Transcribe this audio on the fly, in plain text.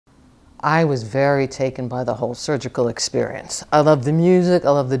I was very taken by the whole surgical experience. I love the music, I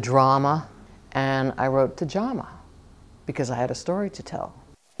love the drama, and I wrote to JAMA because I had a story to tell.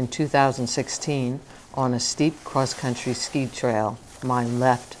 In 2016, on a steep cross-country ski trail, my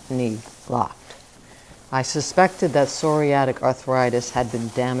left knee locked. I suspected that psoriatic arthritis had been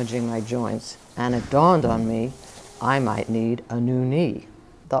damaging my joints, and it dawned on me I might need a new knee.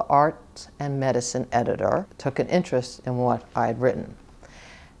 The arts and medicine editor took an interest in what I had written,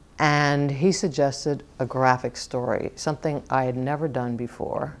 and he suggested a graphic story, something I had never done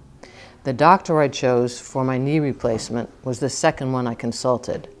before. The doctor I chose for my knee replacement was the second one I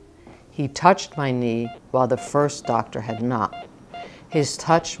consulted. He touched my knee while the first doctor had not. His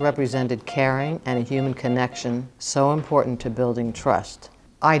touch represented caring and a human connection so important to building trust.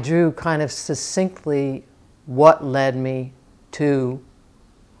 I drew kind of succinctly what led me to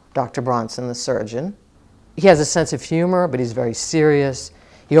Dr. Bronson, the surgeon. He has a sense of humor, but he's very serious.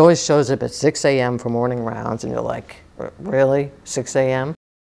 He always shows up at 6 a.m. for morning rounds, and you're like, really? 6 a.m.?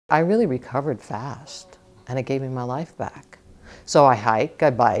 I really recovered fast, and it gave me my life back. So I hike, I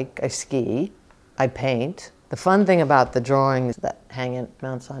bike, I ski, I paint. The fun thing about the drawings that hang at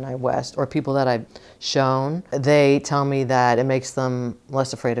Mount Sinai West, or people that I've shown, they tell me that it makes them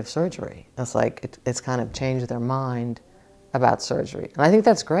less afraid of surgery. It's like it's kind of changed their mind about surgery. And I think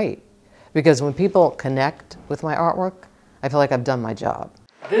that's great, because when people connect with my artwork, I feel like I've done my job.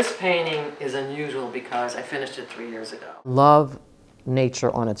 This painting is unusual because I finished it 3 years ago. Love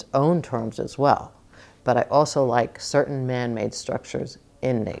nature on its own terms as well, but I also like certain man-made structures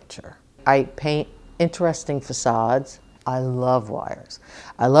in nature. I paint interesting facades. I love wires.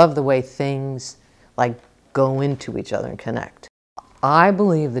 I love the way things like go into each other and connect. I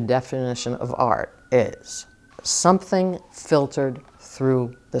believe the definition of art is something filtered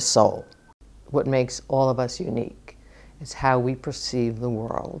through the soul. What makes all of us unique is how we perceive the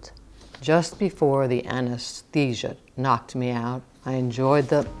world. Just before the anesthesia knocked me out, I enjoyed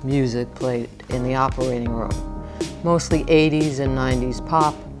the music played in the operating room, mostly 80s and 90s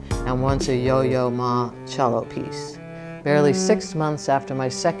pop, and once a Yo-Yo Ma cello piece. Barely 6 months after my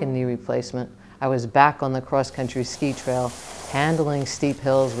second knee replacement, I was back on the cross-country ski trail, handling steep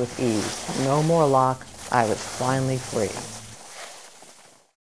hills with ease. No more lock, I was finally free.